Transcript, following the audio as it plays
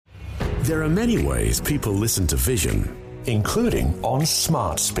There are many ways people listen to Vision, including on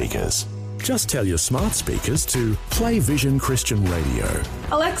smart speakers. Just tell your smart speakers to play Vision Christian Radio.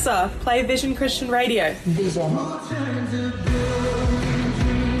 Alexa, play Vision Christian Radio. Vision.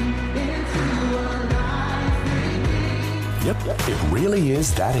 Yep, it really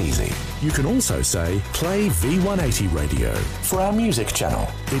is that easy. You can also say, play V180 Radio for our music channel.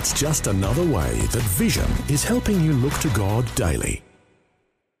 It's just another way that Vision is helping you look to God daily.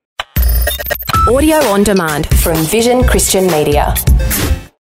 Audio on demand from Vision Christian Media.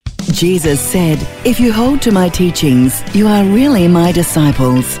 Jesus said, "If you hold to my teachings, you are really my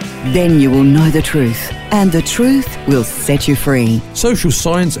disciples. Then you will know the truth, and the truth will set you free." Social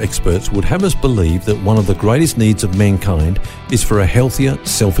science experts would have us believe that one of the greatest needs of mankind is for a healthier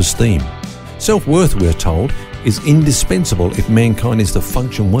self-esteem. Self-worth, we're told, is indispensable if mankind is to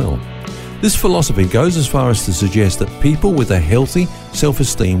function well. This philosophy goes as far as to suggest that people with a healthy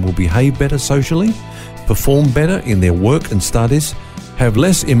self-esteem will behave better socially, perform better in their work and studies, have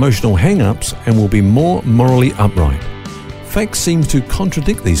less emotional hang-ups, and will be more morally upright. Facts seem to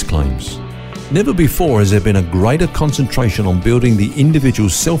contradict these claims. Never before has there been a greater concentration on building the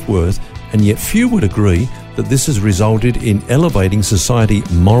individual's self-worth, and yet few would agree that this has resulted in elevating society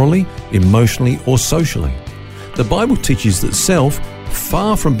morally, emotionally, or socially. The Bible teaches that self,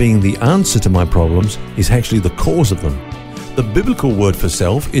 far from being the answer to my problems, is actually the cause of them. The biblical word for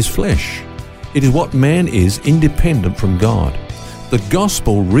self is flesh. It is what man is independent from God. The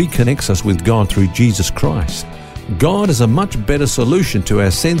gospel reconnects us with God through Jesus Christ. God is a much better solution to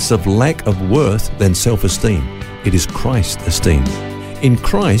our sense of lack of worth than self-esteem. It is Christ-esteem. In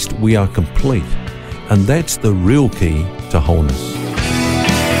Christ, we are complete, and that's the real key to wholeness.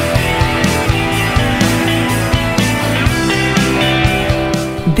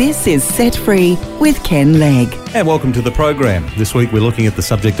 This is Set Free with Ken Legg. And welcome to the program. This week we're looking at the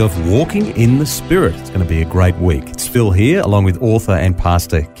subject of walking in the Spirit. It's going to be a great week. It's Phil here, along with author and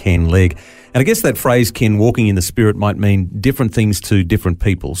pastor Ken Legg. And I guess that phrase, Ken, walking in the Spirit, might mean different things to different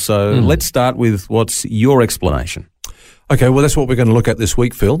people. So let's start with what's your explanation. Okay, well, that's what we're going to look at this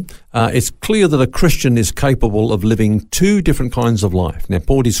week, Phil. It's clear that a Christian is capable of living two different kinds of life. Now,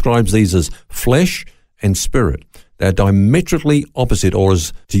 Paul describes these as flesh and spirit. They're diametrically opposite, or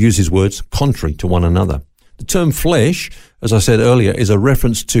as to use his words, contrary to one another. The term flesh, as I said earlier, is a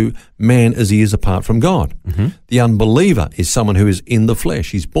reference to man as he is apart from God. The unbeliever is someone who is in the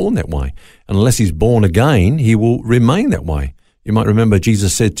flesh. He's born that way. And unless he's born again, he will remain that way. You might remember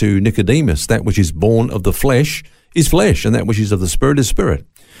Jesus said to Nicodemus, that which is born of the flesh is flesh, and that which is of the spirit is spirit.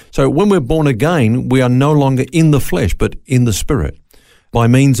 So when we're born again, we are no longer in the flesh, but in the spirit. By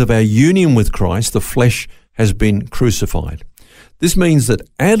means of our union with Christ, the flesh has been crucified. This means that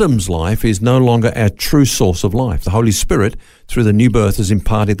Adam's life is no longer our true source of life. The Holy Spirit, through the new birth, has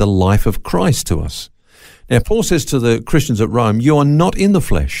imparted the life of Christ to us. Now, Paul says to the Christians at Rome, you are not in the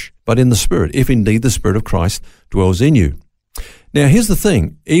flesh, but in the Spirit, if indeed the Spirit of Christ dwells in you. Now, here's the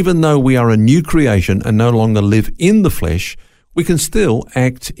thing. Even though we are a new creation and no longer live in the flesh, we can still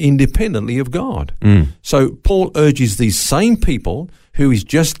act independently of God. So Paul urges these same people who he's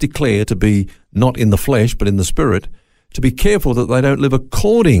just declared to be not in the flesh but in the Spirit to be careful that they don't live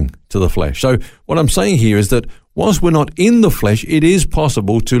according to the flesh. So what I'm saying here is that whilst we're not in the flesh, it is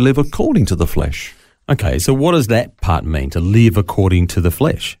possible to live according to the flesh. Okay, so what does that part mean, to live according to the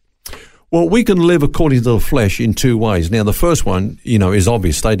flesh? Well, we can live according to the flesh in two ways. Now, the first one, is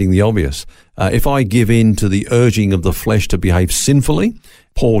obvious, stating the obvious. If I give in to the urging of the flesh to behave sinfully,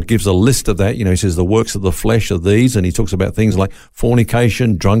 Paul gives a list of that. He says the works of the flesh are these, and he talks about things like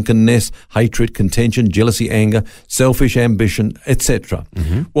fornication, drunkenness, hatred, contention, jealousy, anger, selfish ambition, etc.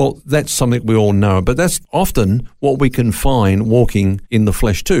 Well, that's something we all know, but that's often what we can find walking in the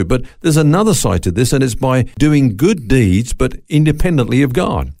flesh too. But there's another side to this, and it's by doing good deeds, but independently of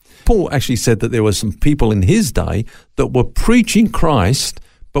God. Paul actually said that there were some people in his day that were preaching Christ,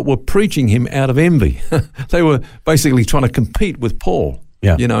 but were preaching him out of envy. They were basically trying to compete with Paul,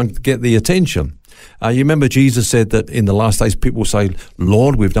 and get the attention. You remember Jesus said that in the last days people will say,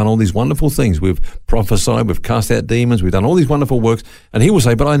 Lord, we've done all these wonderful things. We've prophesied, we've cast out demons, we've done all these wonderful works. And he will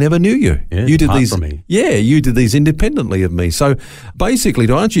say, but I never knew you. You did these from me. Yeah, you did these independently of me. So basically,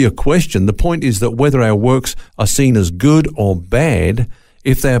 to answer your question, the point is that whether our works are seen as good or bad,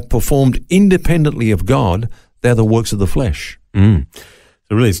 if they're performed independently of God, they're the works of the flesh. So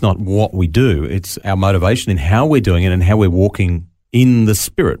really it's not what we do, it's our motivation in how we're doing it and how we're walking in the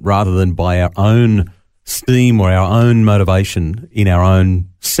Spirit rather than by our own steam or our own motivation in our own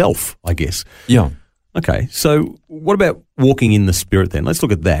self, I guess. Yeah. Okay, so what about walking in the Spirit then? Let's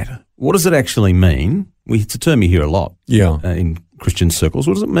look at that. What does it actually mean? It's a term you hear a lot in Christian circles.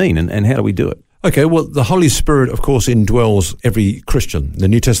 What does it mean, and how do we do it? Okay, well, the Holy Spirit, of course, indwells every Christian. The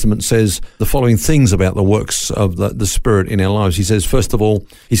New Testament says the following things about the works of the Spirit in our lives. He says, first of all,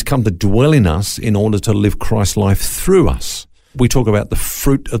 He's come to dwell in us in order to live Christ's life through us. We talk about the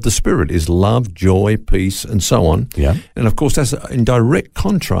fruit of the Spirit is love, joy, peace, and so on. Yeah. And, of course, that's in direct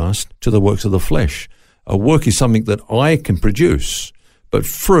contrast to the works of the flesh. A work is something that I can produce, but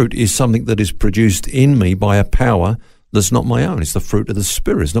fruit is something that is produced in me by a power that's not my own. It's the fruit of the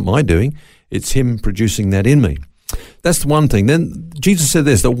Spirit. It's not my doing. It's Him producing that in me. That's the one thing. Then Jesus said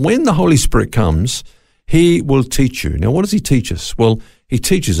this, that when the Holy Spirit comes, He will teach you. Now, what does He teach us? Well, He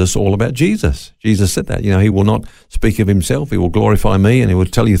teaches us all about Jesus. Jesus said that. He will not speak of Himself. He will glorify me, and He will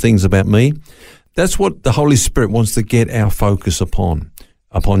tell you things about me. That's what the Holy Spirit wants to get our focus upon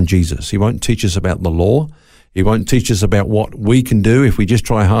Jesus. He won't teach us about the law. He won't teach us about what we can do if we just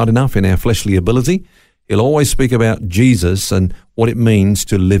try hard enough in our fleshly ability. He'll always speak about Jesus and what it means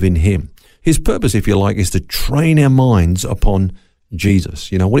to live in Him. His purpose, if you like, is to train our minds upon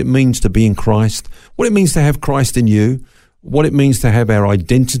Jesus. What it means to be in Christ, what it means to have Christ in you, what it means to have our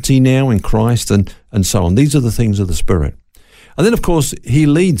identity now in Christ, and so on. These are the things of the Spirit. And then, of course, He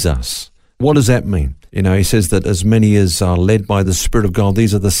leads us. What does that mean? He says that as many as are led by the Spirit of God,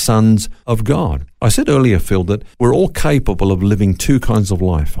 these are the sons of God. I said earlier, Phil, that we're all capable of living two kinds of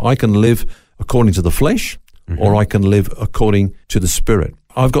life. I can live according to the flesh, or I can live according to the Spirit.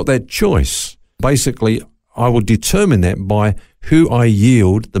 I've got that choice. Basically, I will determine that by who I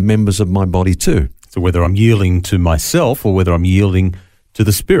yield the members of my body to. So whether I'm yielding to myself or whether I'm yielding to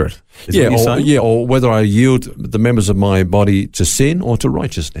the Spirit. Or whether I yield the members of my body to sin or to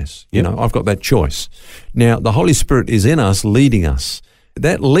righteousness. I've got that choice. Now, the Holy Spirit is in us, leading us.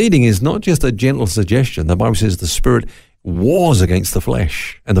 That leading is not just a gentle suggestion. The Bible says the Spirit wars against the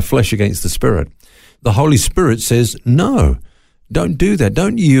flesh and the flesh against the Spirit. The Holy Spirit says, no, don't do that.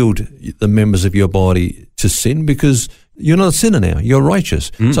 Don't yield the members of your body to sin, because you're not a sinner now. You're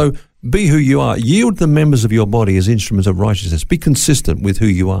righteous. So be who you are. Yield the members of your body as instruments of righteousness. Be consistent with who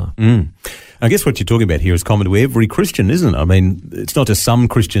you are. I guess what you're talking about here is common to every Christian, isn't it? I mean, it's not just some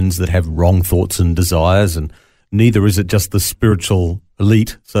Christians that have wrong thoughts and desires, and neither is it just the spiritual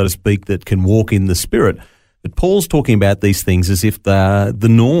elite, so to speak, that can walk in the Spirit. But Paul's talking about these things as if they're the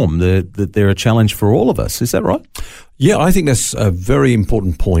norm, that they're a challenge for all of us. Is that right? Yeah, I think that's a very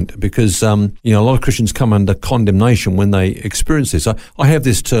important point, because a lot of Christians come under condemnation when they experience this. I have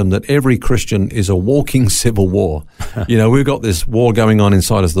this term that every Christian is a walking civil war. We've got this war going on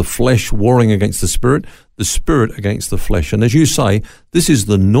inside us, the flesh warring against the Spirit against the flesh. And as you say, this is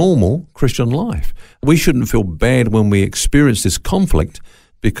the normal Christian life. We shouldn't feel bad when we experience this conflict,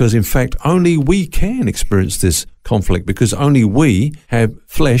 because in fact only we can experience this conflict, because only we have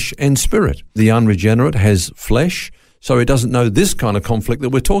flesh and spirit. The unregenerate has flesh, so it doesn't know this kind of conflict that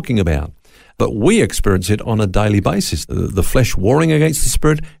we're talking about. But we experience it on a daily basis, the flesh warring against the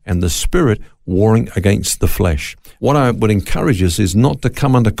Spirit and the Spirit warring against the flesh. What I would encourage us is not to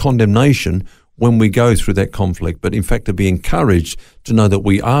come under condemnation when we go through that conflict, but in fact to be encouraged to know that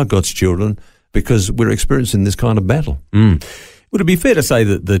we are God's children, because we're experiencing this kind of battle. Would it be fair to say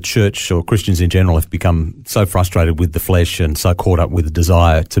that the church or Christians in general have become so frustrated with the flesh and so caught up with the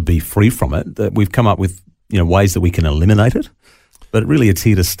desire to be free from it that we've come up with ways that we can eliminate it? But really it's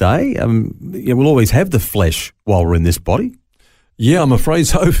here to stay. We'll always have the flesh while we're in this body. Yeah, I'm afraid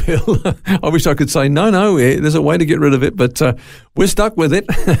so, Phil. I wish I could say, no, there's a way to get rid of it, but we're stuck with it.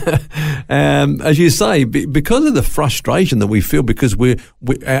 As you say, because of the frustration that we feel, because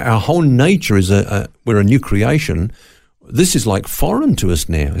our whole nature is we're a new creation. This is like foreign to us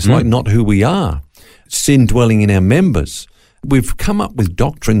now. It's like not who we are. Sin dwelling in our members. We've come up with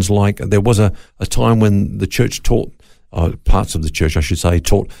doctrines like there was a time when the church taught, parts of the church, I should say,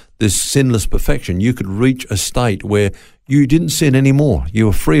 taught this sinless perfection. You could reach a state where you didn't sin anymore. You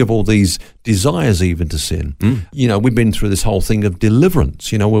were free of all these desires even to sin. We've been through this whole thing of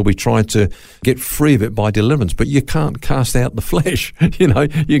deliverance, where we try to get free of it by deliverance, but you can't cast out the flesh. You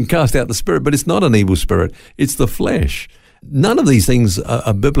can cast out the spirit, but it's not an evil spirit. It's the flesh. None of these things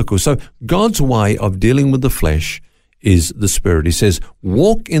are biblical. So God's way of dealing with the flesh is the Spirit. He says,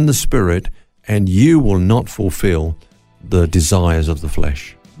 walk in the Spirit and you will not fulfill the desires of the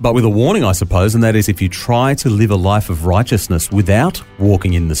flesh. But with a warning, I suppose, and that is if you try to live a life of righteousness without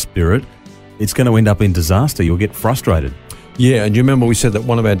walking in the Spirit, it's going to end up in disaster. You'll get frustrated. Yeah, and you remember we said that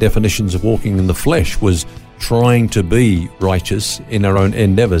one of our definitions of walking in the flesh was trying to be righteous in our own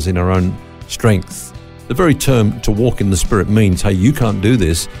endeavours, in our own strength. The very term to walk in the Spirit means, hey, you can't do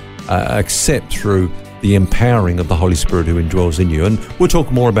this except through the empowering of the Holy Spirit who indwells in you. And we'll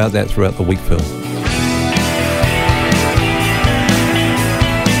talk more about that throughout the week, Phil.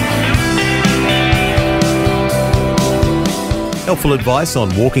 Helpful advice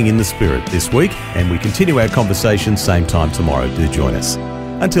on walking in the Spirit this week, and we continue our conversation same time tomorrow. Do join us.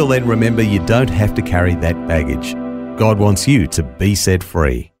 Until then, remember, you don't have to carry that baggage. God wants you to be set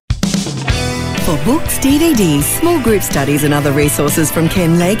free. For books, DVDs, small group studies and other resources from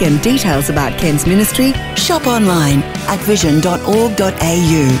Ken Legg and details about Ken's ministry, shop online at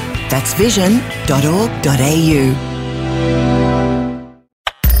vision.org.au. That's vision.org.au.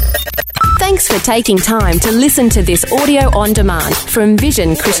 Thanks for taking time to listen to this audio on demand from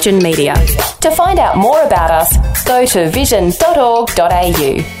Vision Christian Media. To find out more about us, go to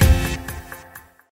vision.org.au.